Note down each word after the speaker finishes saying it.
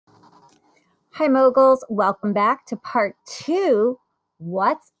Hi, moguls. Welcome back to part two.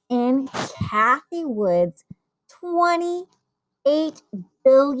 What's in Kathy Wood's $28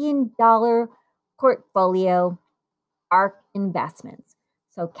 billion portfolio, ARK Investments?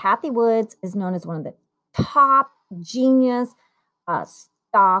 So, Kathy Woods is known as one of the top genius uh,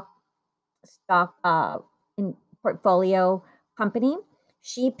 stock stock in portfolio company.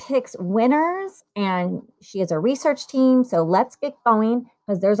 She picks winners and she has a research team. So let's get going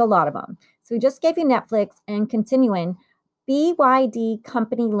because there's a lot of them. So we just gave you Netflix and continuing BYD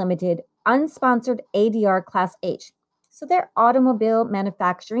Company Limited, unsponsored ADR Class H. So they're automobile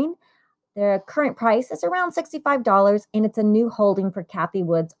manufacturing. Their current price is around $65, and it's a new holding for Kathy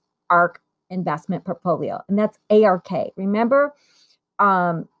Wood's ARK investment portfolio, and that's ARK. Remember,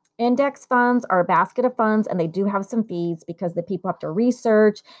 um, index funds are a basket of funds, and they do have some fees because the people have to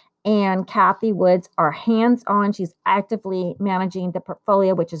research. And Kathy Woods are hands on. She's actively managing the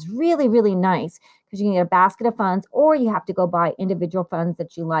portfolio, which is really, really nice because you can get a basket of funds, or you have to go buy individual funds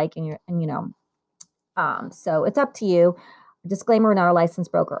that you like, so it's up to you. Disclaimer, we're not a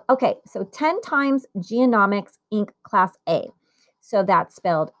licensed broker. Okay, so 10 times Genomics Inc. Class A. So that's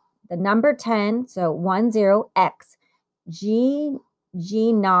spelled the number 10, so 10X G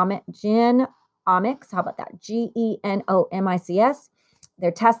Genomics. How about that? Genomics.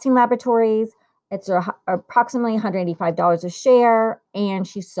 They're testing laboratories. It's approximately $185 a share, and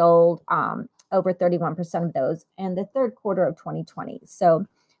she sold over 31% of those in the third quarter of 2020. So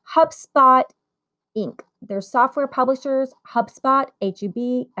HubSpot Inc. They're software publishers, HubSpot,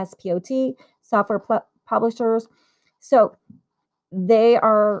 HUB, software publishers. So they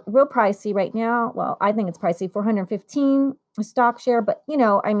are real pricey right now. Well, I think it's pricey, 415 a stock share, but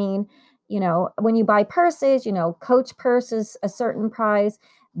when you buy purses, Coach purse is a certain price,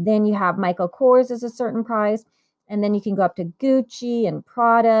 then you have Michael Kors is a certain price, and then you can go up to Gucci and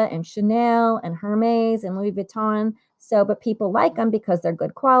Prada and Chanel and Hermes and Louis Vuitton. So, but people like them because they're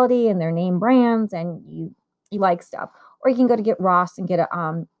good quality and they're name brands, and you like stuff. Or you can go to get Ross and get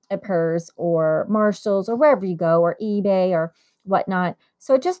a purse, or Marshalls, or wherever you go, or eBay, or whatnot.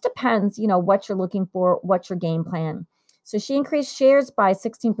 So it just depends, what you're looking for, what's your game plan. So she increased shares by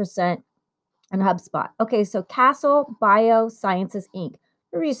 16% on HubSpot. Okay, so Castle Biosciences Inc.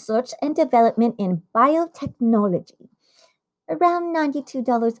 Research and development in biotechnology. Around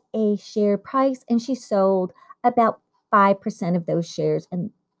 $92 a share price, and she sold about 5% of those shares. And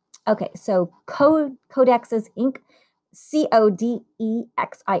okay, so Codexis Inc., Codexis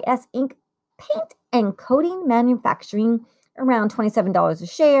Inc., paint and coating manufacturing, around $27 a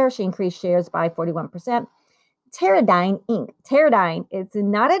share. She increased shares by 41%. Teradyne Inc. Teradyne, it's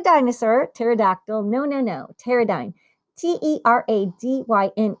not a dinosaur, pterodactyl. No, no, no. Teradyne.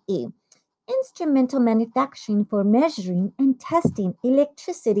 Teradyne. Instrumental manufacturing for measuring and testing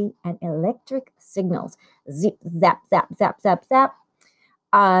electricity and electric signals. Zip, zap, zap, zap, zap, zap.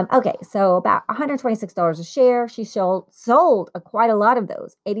 Okay, so about $126 a share. She sold quite a lot of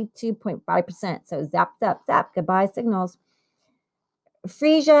those, 82.5%. So zap, zap, zap, goodbye signals.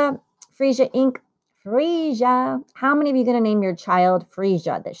 Frisia Inc. Frisia. How many of you going to name your child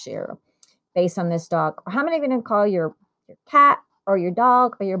Frisia this year based on this dog? Or how many of you going to call your cat or your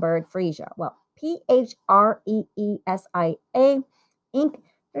dog or your bird Frisia? Well, Phreesia Inc.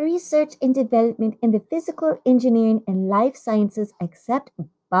 Research and development in the physical engineering and life sciences, except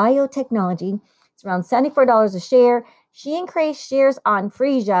biotechnology. It's around $74 a share. She increased shares on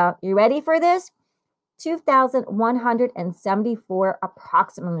Frisia. You ready for this? 2,174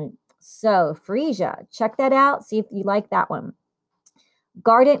 approximately. So, Frisia, check that out. See if you like that one.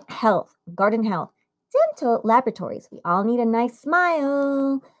 Garden Health. Dental laboratories. We all need a nice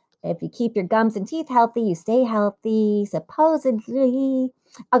smile. If you keep your gums and teeth healthy, you stay healthy, supposedly.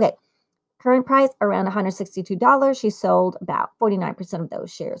 Okay, current price around $162. She sold about 49% of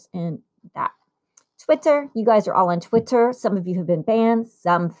those shares in that. Twitter, you guys are all on Twitter. Some of you have been banned.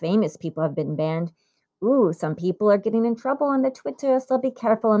 Some famous people have been banned. Ooh, some people are getting in trouble on the Twitter, so be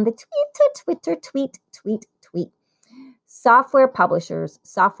careful on the Twitter, tweet. Software publishers.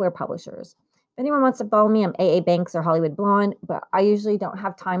 If anyone wants to follow me, I'm AA Banks or Hollywood Blonde, but I usually don't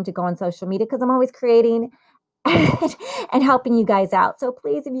have time to go on social media because I'm always creating and helping you guys out. So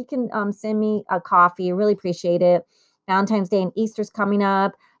please, if you can send me a coffee, really appreciate it. Valentine's Day and Easter's coming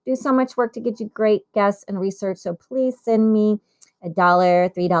up. Do so much work to get you great guests and research. So please send me $1,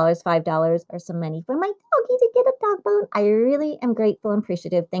 $3, $5, or some money for my doggy to get a dog bone. I really am grateful and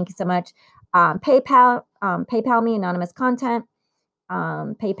appreciative. Thank you so much. PayPal me anonymous content.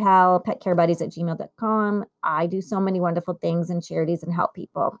 PayPal, petcarebuddies@gmail.com. I do so many wonderful things and charities and help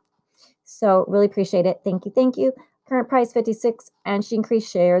people. So really appreciate it. Thank you. Current price 56, and she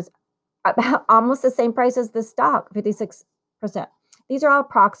increased shares about almost the same price as the stock, 56%. These are all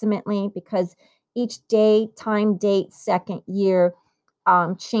approximately because each day, time, date, second, year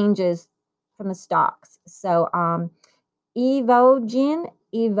changes from the stocks. So Evogene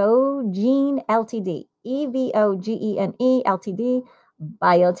Ltd, Evogene Ltd,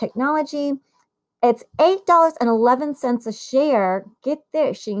 biotechnology. It's $8.11 a share. Get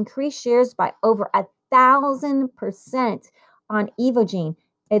this, she increased shares by over 1,000% on Evogene.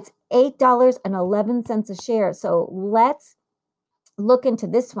 It's $8.11 a share. So let's look into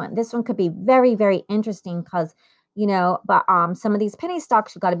this one. This one could be very, very interesting because, but some of these penny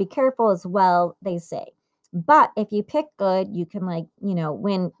stocks, you got to be careful as well, they say. But if you pick good, you can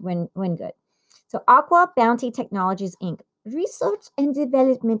win good. So Aqua Bounty Technologies Inc. Research and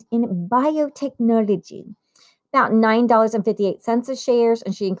development in biotechnology. About $9.58 a shares,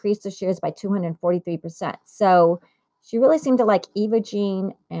 and she increased the shares by 243%. So she really seemed to like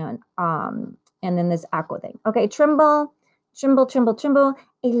Evogene and then this Aqua thing. Okay, Trimble,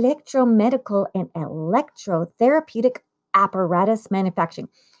 electromedical and electrotherapeutic apparatus manufacturing.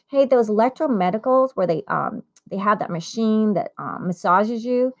 Hey, those electromedicals where they have that machine that massages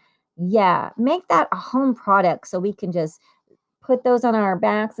you. Yeah, make that a home product so we can just put those on our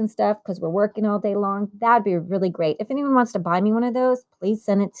backs and stuff because we're working all day long. That'd be really great. If anyone wants to buy me one of those, please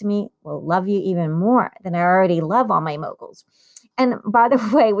send it to me. We'll love you even more than I already love all my moguls. And by the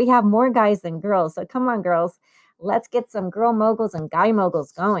way, we have more guys than girls. So come on, girls. Let's get some girl moguls and guy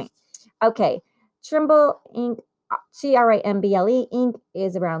moguls going. Okay. Trimble Inc., Tramble Inc.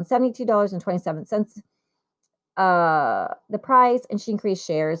 is around $72.27. The price, and she increased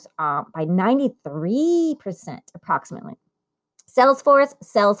shares by 93% approximately.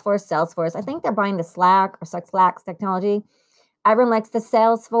 Salesforce. I think they're buying the Slack or Slack technology. Everyone likes the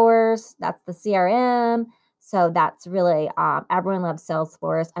Salesforce. That's the CRM. So that's really, everyone loves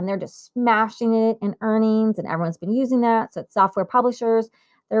Salesforce, and they're just smashing it in earnings, and everyone's been using that. So it's software publishers.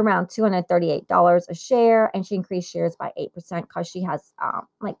 They're around $238 a share, and she increased shares by 8% because she has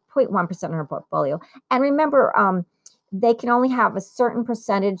like 0.1% in her portfolio. And remember, they can only have a certain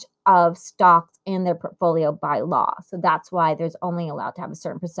percentage of stocks in their portfolio by law. So that's why there's only allowed to have a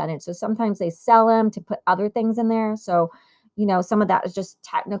certain percentage. So sometimes they sell them to put other things in there. So, some of that is just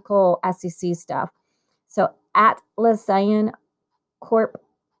technical SEC stuff. So Atlassian Corp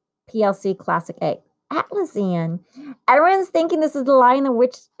PLC Classic A. Atlassian. Everyone's thinking this is the Lion, the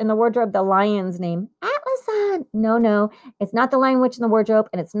Witch, and the Wardrobe, the lion's name. Atlassian. No, it's not the Lion, Witch, and the Wardrobe,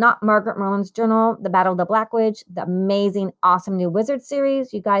 and it's not Margaret Merlin's journal, The Battle of the Black Witch, the amazing, awesome new Wizard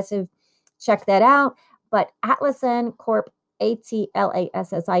series. You guys have checked that out. But Atlassian Corp,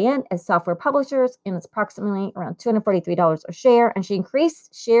 Atlassin, is software publishers, and it's approximately around $243 a share. And she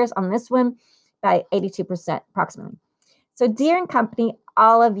increased shares on this one by 82% approximately. So Deere & Company,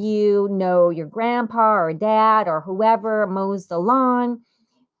 all of you know your grandpa or dad or whoever mows the lawn.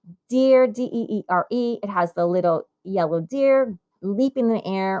 Deere, Deere. It has the little yellow deer leaping in the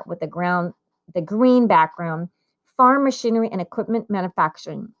air with the green background. Farm machinery and equipment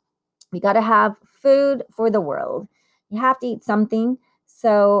manufacturing. We got to have food for the world. You have to eat something.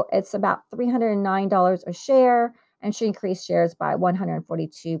 So it's about $309 a share, and she increased shares by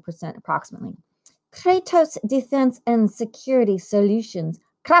 142% approximately. Kratos Defense and Security Solutions.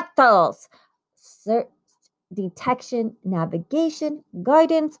 Kratos. Detection, navigation,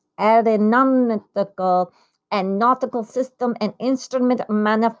 guidance, aeronautical and nautical system and instrument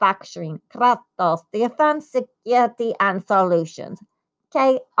manufacturing. Kratos Defense, Security and Solutions.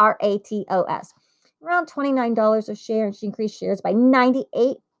 Kratos. Around $29 a share, and she increased shares by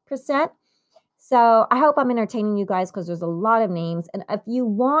 98%. So I hope I'm entertaining you guys because there's a lot of names. And if you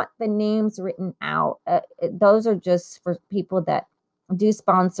want the names written out, those are just for people that do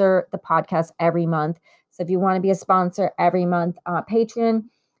sponsor the podcast every month. So if you want to be a sponsor every month, Patreon,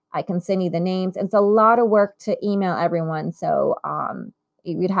 I can send you the names. It's a lot of work to email everyone. So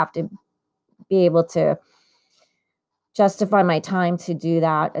you'd have to be able to justify my time to do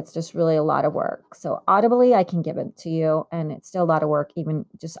that. It's just really a lot of work. So audibly, I can give it to you, and it's still a lot of work, even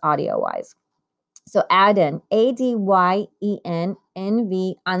just audio wise. So Adyen, Adyen,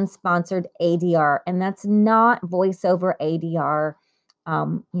 NV, unsponsored ADR, and that's not voiceover ADR.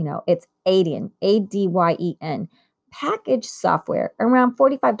 It's Adyen, Adyen. Package software, around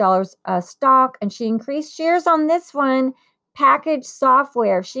 $45 a stock, and she increased shares on this one. Package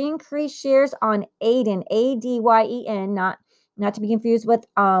software, she increased shares on Adyen, Adyen, not to be confused with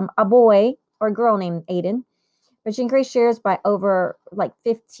a boy or a girl named Aiden. But she increased shares by over like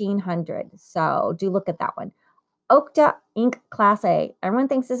 1,500. So do look at that one. Okta Inc. Class A. Everyone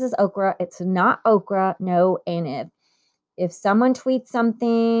thinks this is Okra. It's not Okra. No, ain't it. If someone tweets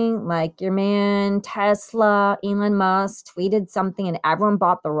something like your man Tesla, Elon Musk tweeted something and everyone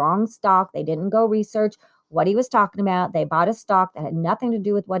bought the wrong stock, they didn't go research what he was talking about. They bought a stock that had nothing to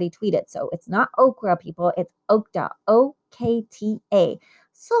do with what he tweeted. So it's not Okra, people. It's Okta, Okta.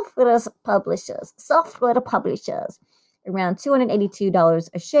 Software publishers, around $282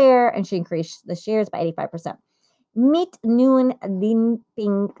 a share, and she increased the shares by 85%. Meet Nguyen Dinh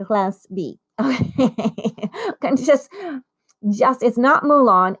Ping Class B. Okay, just it's not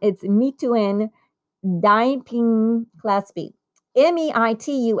Mulan, it's Mituan Dinh Ping Class B.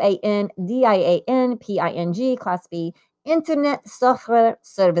 MEITUANDIANPING Class B. Internet Software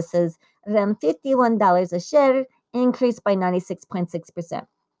Services, around $51 a share, increased by 96.6%.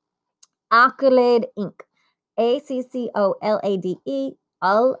 Accolade Inc. ACCOLADE,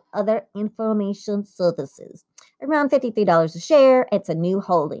 all other information services, around $53 a share. It's a new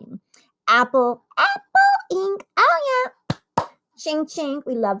holding. Apple Inc. Oh, yeah. Ching ching.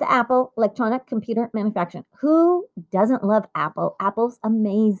 We love the Apple, electronic computer manufacturing. Who doesn't love Apple? Apple's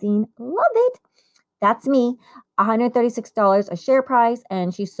amazing. Love it. That's me. $136 a share price,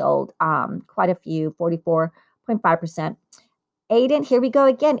 and she sold quite a few, 44.5%. Aiden, here we go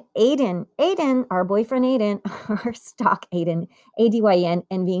again. Aiden, our boyfriend Aiden, our stock Aiden, ADYN,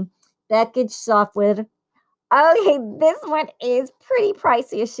 Envy, package software. Okay, this one is pretty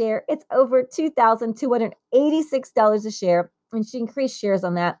pricey a share. It's over $2,286 a share, and she increased shares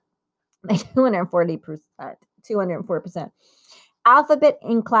on that by 240%, 204%. Alphabet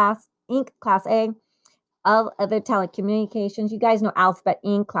Inc. Class A, of other telecommunications. You guys know Alphabet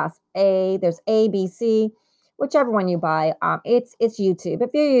Inc. Class A. There's ABC, whichever one you buy. It's YouTube.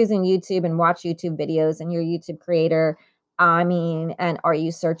 If you're using YouTube and watch YouTube videos and you're a YouTube creator, and are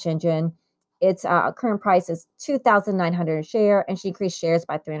you search engine, its current price is $2,900 a share, and she increased shares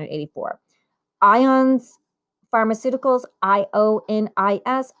by 384. Ions Pharmaceuticals,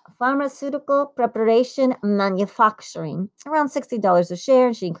 IONIS, Pharmaceutical Preparation Manufacturing, around $60 a share,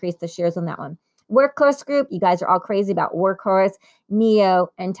 and she increased the shares on that one. Workhorse Group, you guys are all crazy about Workhorse, NIO,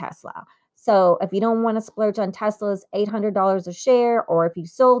 and Tesla. So if you don't want to splurge on Tesla's $800 a share, or if you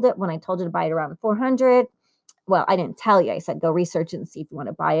sold it when I told you to buy it around $400, well, I didn't tell you. I said go research it and see if you want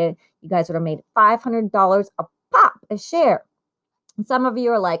to buy it. You guys would have made $500 a pop, a share. And some of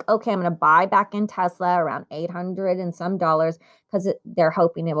you are like, okay, I'm going to buy back in Tesla around 800 and some dollars because they're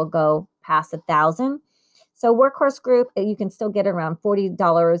hoping it will go past 1,000. So Workhorse Group, you can still get around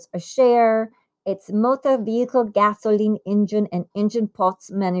 $40 a share. It's motor vehicle gasoline engine and engine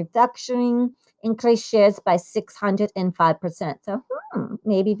parts manufacturing, increased shares by 605%. So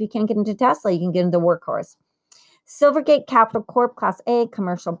maybe if you can't get into Tesla, you can get into Workhorse. Silvergate Capital Corp, Class A,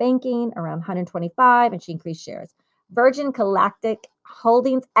 commercial banking, around 125, and she increased shares. Virgin Galactic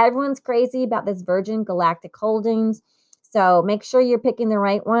Holdings. Everyone's crazy about this Virgin Galactic Holdings. So make sure you're picking the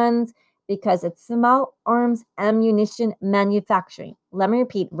right ones because it's small arms ammunition manufacturing. Let me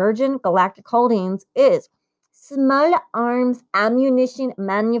repeat. Virgin Galactic Holdings is small arms ammunition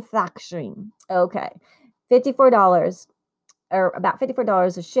manufacturing. Okay. $54 or about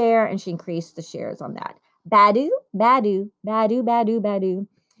 $54 a share, and she increased the shares on that. Baidu, BAIDU,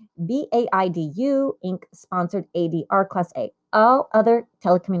 Inc., sponsored ADR Class A. All other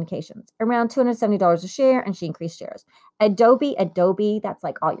telecommunications, around $270 a share, and she increased shares. Adobe, that's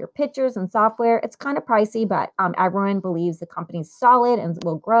like all your pictures and software. It's kind of pricey, but everyone believes the company's solid and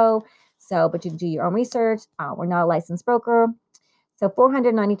will grow. So, but you can do your own research. We're not a licensed broker. So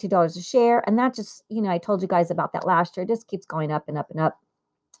 $492 a share. And that just, I told you guys about that last year. It just keeps going up and up and up.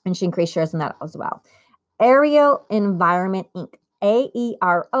 And she increased shares in that as well. Aero Environment Inc.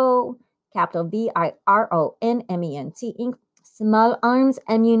 AERO, capital VIRONMENT Inc. Small arms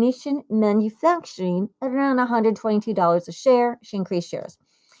ammunition manufacturing, around $122 a share. She increased shares.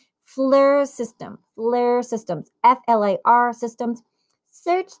 FLIR Systems, FLIR Systems,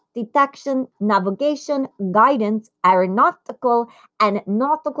 search, detection, navigation, guidance, aeronautical and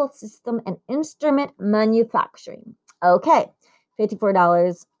nautical system and instrument manufacturing. Okay,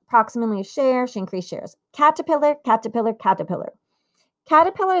 $54 approximately a share. She increased shares. Caterpillar.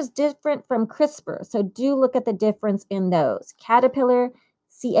 Caterpillar is different from CRISPR, so do look at the difference in those. Caterpillar,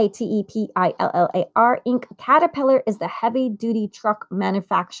 CATEPILLAR Inc. Caterpillar is the heavy-duty truck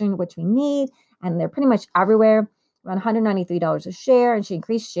manufacturing, which we need, and they're pretty much everywhere. Around $193 a share, and she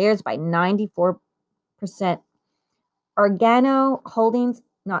increased shares by 94%. Organo Holdings,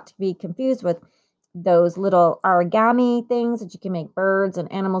 not to be confused with those little origami things that you can make birds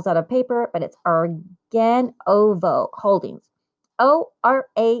and animals out of paper, but it's Organovo Holdings.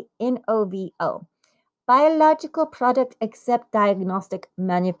 ORANOVO. Biological product except diagnostic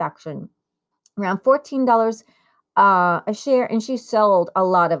manufacturing. Around $14 a share, and she sold a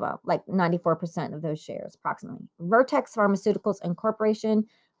lot of them, like 94% of those shares, approximately. Vertex Pharmaceuticals Incorporation,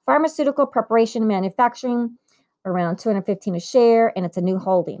 pharmaceutical preparation and manufacturing, around 215 a share, and it's a new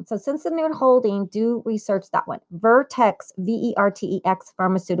holding. So since the new holding, do research that one. Vertex, Vertex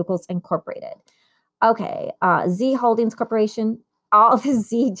Pharmaceuticals Incorporated. Okay, Z Holdings Corporation. All the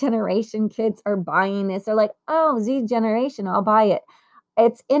Z generation kids are buying this. They're like, oh, Z generation, I'll buy it.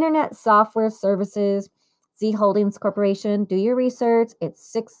 It's internet software services. Z Holdings Corporation. Do your research.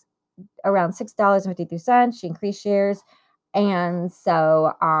 It's around $6.52. She increased shares. And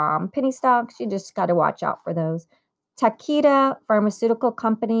so penny stocks, you just got to watch out for those. Takeda Pharmaceutical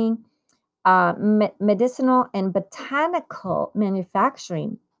Company, medicinal and botanical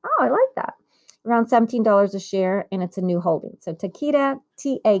manufacturing. Oh, I like that. Around $17 a share, and it's a new holding. So Takeda,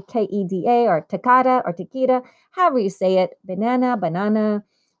 Takeda, or Takeda, or Takeda, however you say it, banana,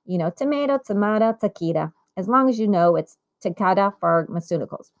 tomato, Takeda. As long as you know it's Takeda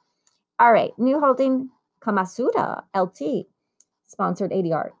Pharmaceuticals. All right, new holding, Kamasutra LT, sponsored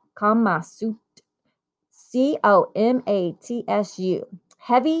ADR. Kamasut, COMATSU,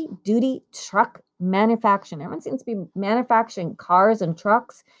 heavy duty truck manufacturing. Everyone seems to be manufacturing cars and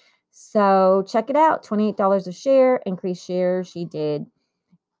trucks. So check it out, $28 a share, increased shares. She did.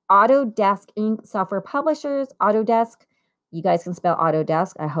 Autodesk Inc. Software Publishers, Autodesk. You guys can spell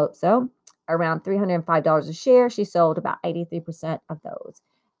Autodesk, I hope so. Around $305 a share. She sold about 83% of those.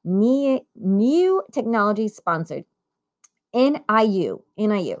 New Technology sponsored. NIU,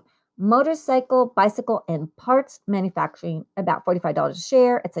 motorcycle, bicycle, and parts manufacturing, about $45 a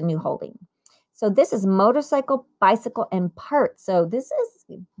share. It's a new holding. So this is motorcycle, bicycle, and parts. So this is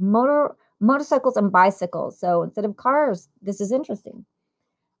motorcycles and bicycles. So instead of cars, this is interesting.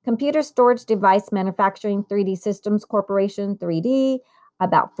 Computer storage device manufacturing, 3D Systems Corporation, 3D,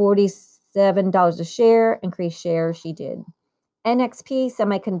 about $47 a share. Increased share, she did. NXP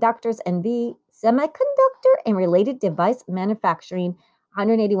Semiconductors, NV, semiconductor and related device manufacturing,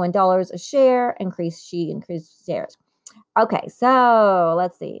 $181 a share. Increased shares. Okay, so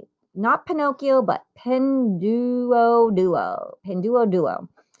let's see. Not Pinocchio, but Pinduoduo.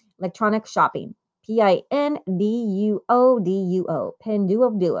 Electronic shopping. Pinduoduo.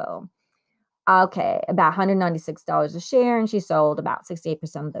 Pinduoduo. Okay, about $196 a share, and she sold about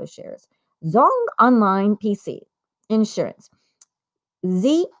 68% of those shares. Zong Online PC. Insurance.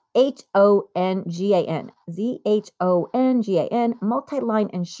 ZHONGAN, multi-line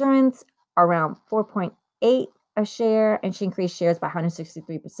insurance, around 4.8 a share, and she increased shares by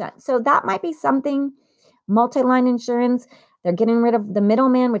 163%. So that might be something. Multi-line insurance, they're getting rid of the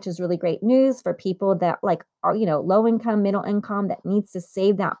middleman, which is really great news for people that are low income, middle income, that needs to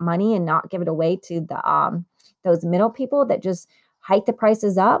save that money and not give it away to the those middle people that just hike the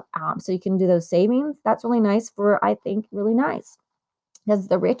prices up. So you can do those savings. That's really nice I think really nice. Because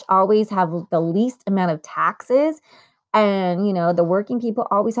the rich always have the least amount of taxes, and the working people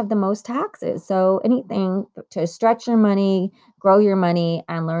always have the most taxes. So anything to stretch your money, grow your money,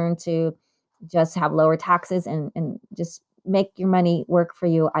 and learn to just have lower taxes and just make your money work for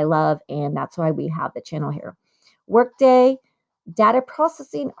you, I love. And that's why we have the channel here. Workday, data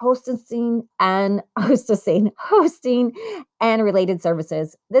processing, hosting, and related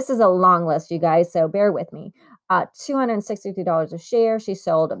services. This is a long list, you guys, so bear with me. $263 a share. She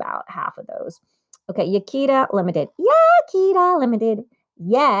sold about half of those. Okay, Yakeda Limited. Yakeda Limited.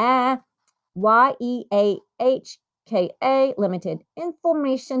 Yeah. YEAHKA Limited.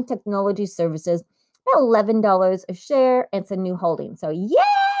 Information Technology Services. $11 a share. It's a new holding. So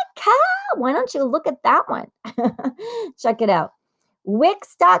why don't you look at that one? Check it out.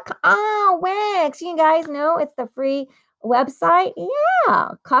 Wix.com. Oh, Wix. You guys know it's the free website.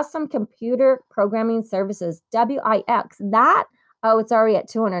 Yeah. Custom Computer Programming Services. WIX. It's already at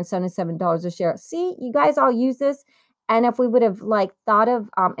 $277 a share. See, you guys all use this. And if we would have thought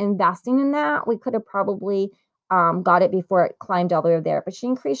of investing in that, we could have probably got it before it climbed all the way there. But she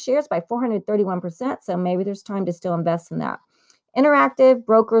increased shares by 431%. So maybe there's time to still invest in that. Interactive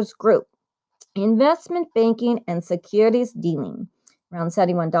Brokers Group. Investment banking and securities dealing. Around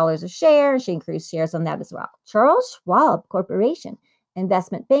 $71 a share. She increased shares on that as well. Charles Schwab Corporation.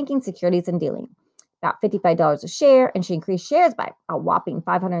 Investment banking, securities, and dealing. About $55 a share. And she increased shares by a whopping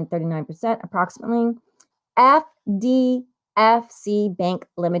 539% approximately. FDFC Bank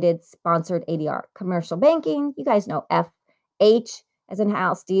Limited sponsored ADR. Commercial banking. You guys know FH as in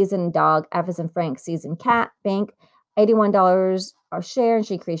house, D as in dog, F as in Frank, C as in cat. Bank. $81 a share. And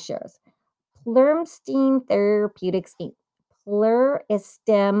she increased shares. Pluristem Therapeutics Inc.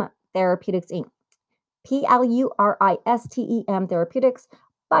 Pluristem Therapeutics Inc. PLURISTEM Therapeutics.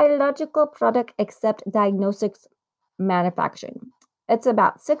 Biological product except diagnostics Manufacturing. It's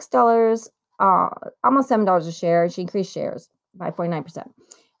about $6, almost $7 a share. She increased shares by 49%.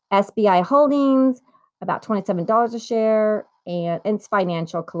 SBI Holdings, about $27 a share, and it's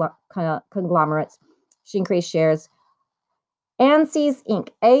financial conglomerates. She increased shares. ANSYS Inc.,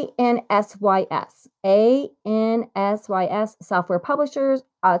 ANSYS, ANSYS Software Publishers,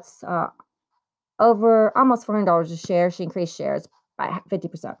 it's over almost $400 a share. She increased shares by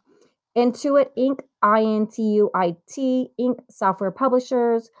 50%. Intuit Inc., INTUIT Inc., Software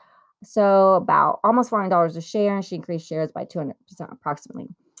Publishers, so about almost $400 a share, and she increased shares by 200% approximately.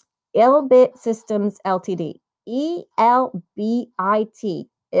 Elbit Systems Ltd., ELBIT,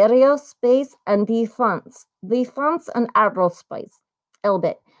 Aerospace and Defense and Aerospace,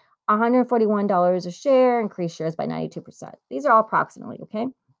 Elbit, $141 a share, increased shares by 92%. These are all approximately, okay?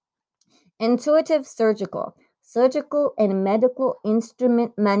 Intuitive Surgical and Medical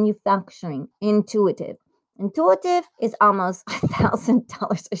Instrument Manufacturing, Intuitive is almost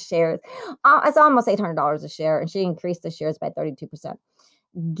 $1,000 a share. It's almost $800 a share, and she increased the shares by 32%.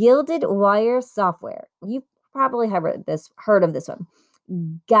 Gilded Wire Software. You probably have heard of this one.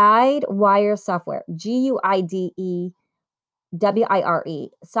 Guide Wire Software, GUIDEWIRE.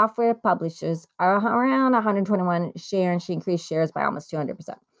 Software publishers are around 121 share, and she increased shares by almost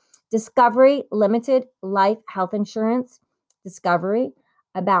 200%. Discovery Limited Life Health Insurance. Discovery,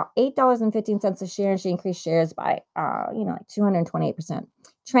 about $8.15 a share, and she increased shares by, 228%.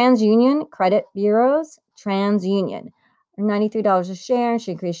 TransUnion Credit Bureaus. TransUnion, $93 a share, and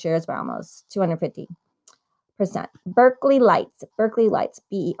she increased shares by almost 250%. Berkeley Lights, BERKELEY, Lights,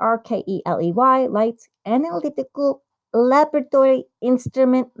 Analytical Laboratory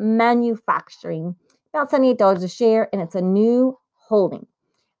Instrument Manufacturing, about $78 a share, and it's a new holding.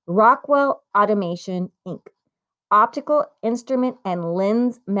 Rockwell Automation, Inc., Optical Instrument and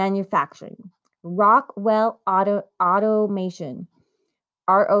Lens Manufacturing. Rockwell Automation,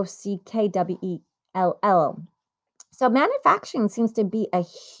 ROCKWELL. So manufacturing seems to be a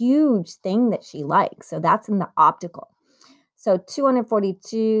huge thing that she likes. So that's in the optical. So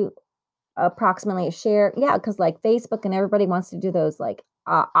 242 approximately a share. Yeah, because like Facebook and everybody wants to do those like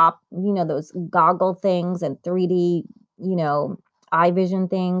those goggle things and 3D, eye vision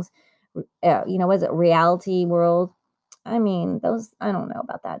things. What is it? Reality World. I mean, those, I don't know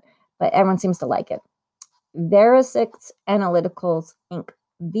about that, but everyone seems to like it. Verisk Analyticals, Inc.,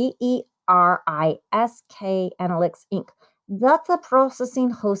 VERISK Analytics, Inc., data processing,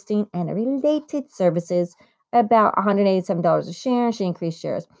 hosting, and related services, about $187 a share. She increased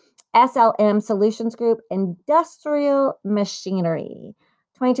shares. SLM Solutions Group, Industrial Machinery,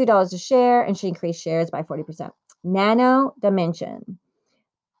 $22 a share, and she increased shares by 40%. Nano Dimension.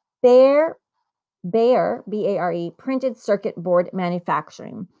 Bare, BARE, Printed Circuit Board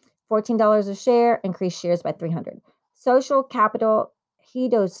Manufacturing, $14 a share, increased shares by 300. Social Capital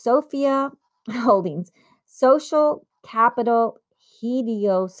Hedosophia Holdings, Social Capital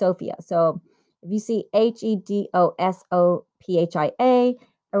Hedosophia. So if you see HEDOSOPHIA,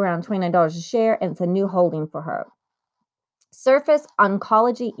 around $29 a share, and it's a new holding for her. Surface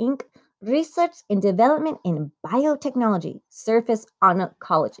Oncology, Inc., Research and Development in Biotechnology, Surface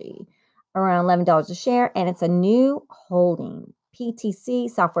Oncology, around $11 a share, and it's a new holding. PTC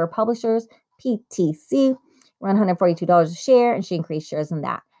Software Publishers, PTC, around $142 a share, and she increased shares in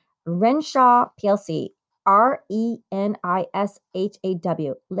that. Renshaw PLC, RENISHAW,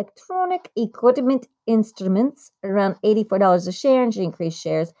 Electronic Equipment Instruments, around $84 a share, and she increased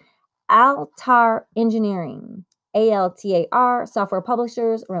shares. Altar Engineering, ALTAR, Software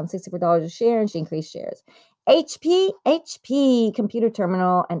Publishers, around $64 a share, and she increased shares. HP, Computer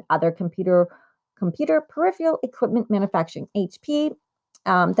Terminal and other computer peripheral equipment manufacturing. HP,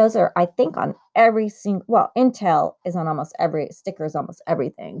 those are, I think, on every single, Intel is on almost every, stickers almost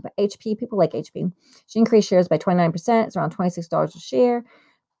everything, but HP, people like HP. She increased shares by 29%. It's around $26 a share.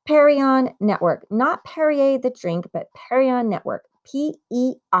 Perion Network, not Perrier the drink, but Perion Network,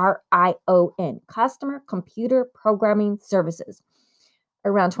 PERION, Customer Computer Programming Services,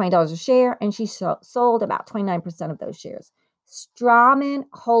 around $20 a share, and she sold about 29% of those shares. Straumann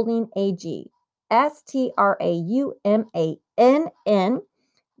Holding AG, STRAUMANN,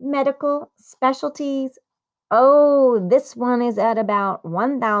 Medical Specialties. Oh, this one is at about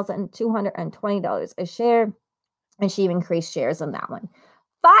 $1,220 a share, and she increased shares on that one.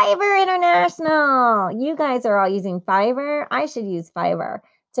 Fiverr International. You guys are all using Fiverr. I should use Fiverr.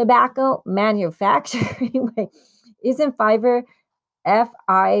 Tobacco manufacturing. Isn't Fiverr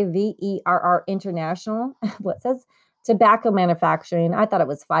FIVERR International? What says tobacco manufacturing? I thought it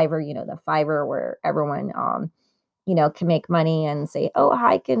was Fiverr, the Fiverr where everyone, can make money and say, oh,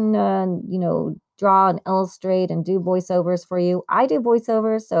 I can, draw and illustrate and do voiceovers for you. I do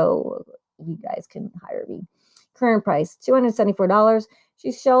voiceovers, so you guys can hire me. Current price, $274.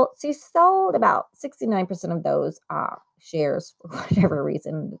 She sold about 69% of those shares for whatever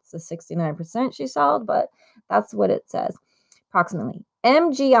reason. It's the 69% she sold, but that's what it says approximately.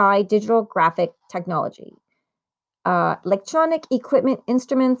 MGI Digital Graphic Technology. Electronic Equipment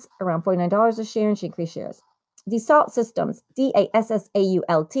Instruments, around $49 a share, and she increased shares. Dassault Systems,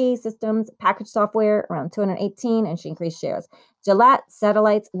 Dassault Systems, package software, around $218, and she increased shares. Gilat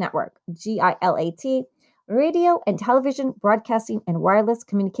Satellites Network, GILAT, radio and television broadcasting and wireless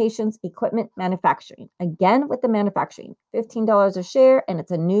communications equipment manufacturing. Again, with the manufacturing, $15 a share, and it's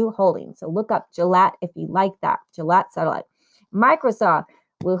a new holding. So look up Gilat if you like that. Gilat Satellite. Microsoft,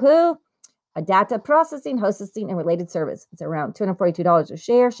 woohoo! A data processing, hosting, and related service. It's around $242 a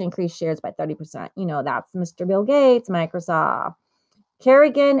share. She increased shares by 30%. You know, that's Mr. Bill Gates, Microsoft.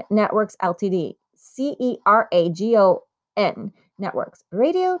 Kerrigan Networks Ltd. CERAGON Networks.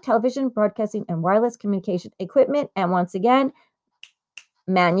 Radio, television, broadcasting, and wireless communication equipment. And once again,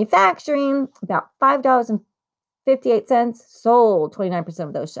 manufacturing, about $5.58, sold 29%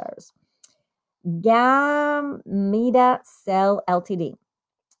 of those shares. Gamida Cell Ltd.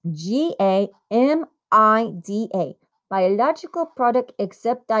 GAMIDA, Biological Product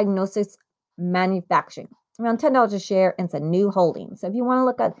Except Diagnosis Manufacturing. Around $10 a share, and it's a new holding. So if you want to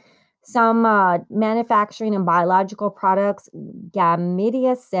look at some manufacturing and biological products,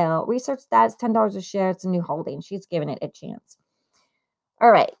 Gamida Cell, research that. It's $10 a share. It's a new holding. She's giving it a chance. All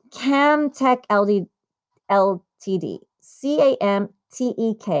right. Camtek Ltd.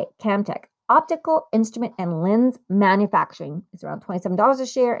 CAMTEK, Camtek. Optical Instrument and Lens Manufacturing is around $27 a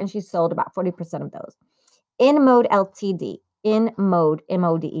share, and she sold about 40% of those. InMode Ltd. InMode,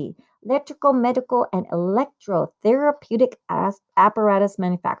 MODE. Electrical, medical, and electrotherapeutic apparatus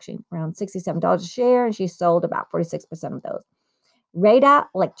manufacturing, around $67 a share, and she sold about 46% of those. Rada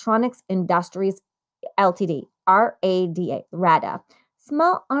Electronics Industries Ltd. RADA, RADA.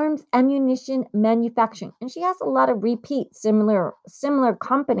 Small arms ammunition manufacturing, and she has a lot of repeat similar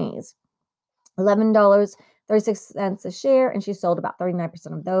companies. $11.36 a share, and she sold about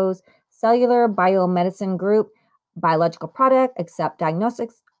 39% of those. Cellular Biomedicine Group, biological product, except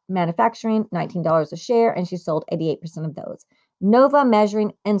diagnostics, manufacturing, $19 a share, and she sold 88% of those. Nova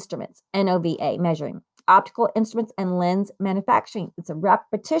Measuring Instruments, NOVA, measuring. Optical instruments and lens manufacturing. It's a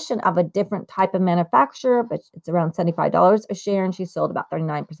repetition of a different type of manufacturer, but it's around $75 a share, and she sold about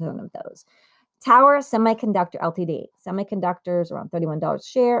 39% of those. Tower Semiconductor Ltd. Semiconductors around $31 a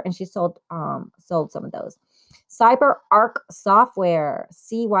share, and she sold some of those. CyberArk Software,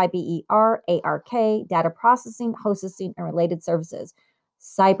 CYBERARK, data processing, hosting, and related services.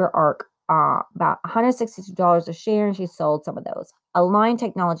 CyberArk, about $162 a share, and she sold some of those. Align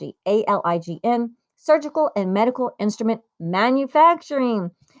Technology, ALIGN, surgical and medical instrument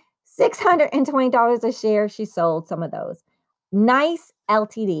manufacturing, $620 a share. She sold some of those. NICE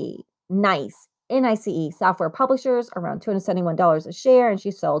Ltd. NICE, NICE, software publishers, around $271 a share, and she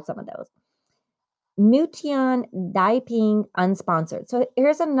sold some of those. Mutuan Daiping, unsponsored. So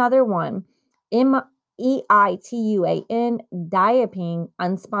here's another one. EITUAN, Daiping,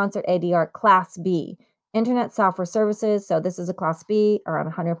 unsponsored ADR, Class B. Internet software services. So this is a Class B,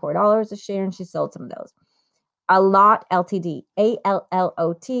 around $104 a share, and she sold some of those. Allot Ltd.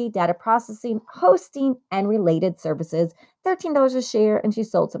 ALLOT, data processing, hosting, and related services, $13 a share, and she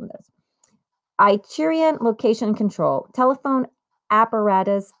sold some of those. Iturian Location Control, telephone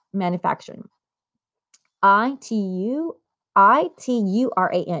apparatus manufacturing. ITURAN.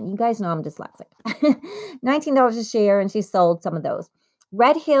 You guys know I'm dyslexic. $19 a share, and she sold some of those.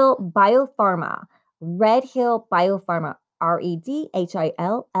 Red Hill Biopharma. RedHill,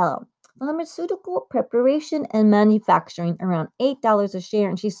 REDHILL. Pharmaceutical preparation and manufacturing, around $8 a share,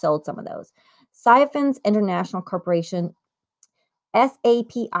 and she sold some of those. Siphons International Corporation,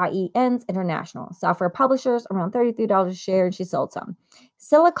 SAPIENS International, software publishers, around $33 a share, and she sold some.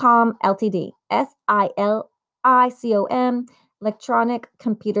 Silicom Ltd. SILICOM, electronic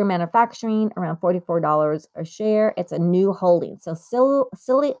computer manufacturing, around $44 a share. It's a new holding. So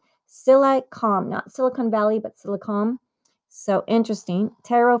Silicom, not Silicon Valley, but Silicom. So interesting.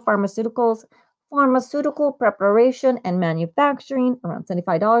 Taro Pharmaceuticals, pharmaceutical preparation and manufacturing, around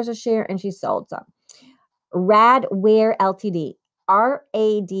 $75 a share, and she sold some. Radware Ltd.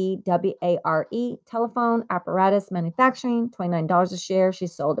 RADWARE, telephone apparatus manufacturing, $29 a share. She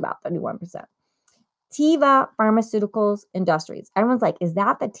sold about 31%. Teva Pharmaceuticals Industries. Everyone's like, is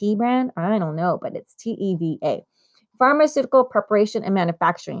that the T brand? I don't know, but it's TEVA. Pharmaceutical preparation and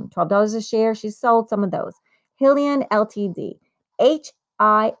manufacturing, $12 a share. She sold some of those. Hilian Ltd.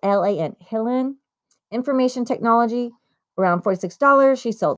 HILAN, Hilian, Information technology, around $46. She sold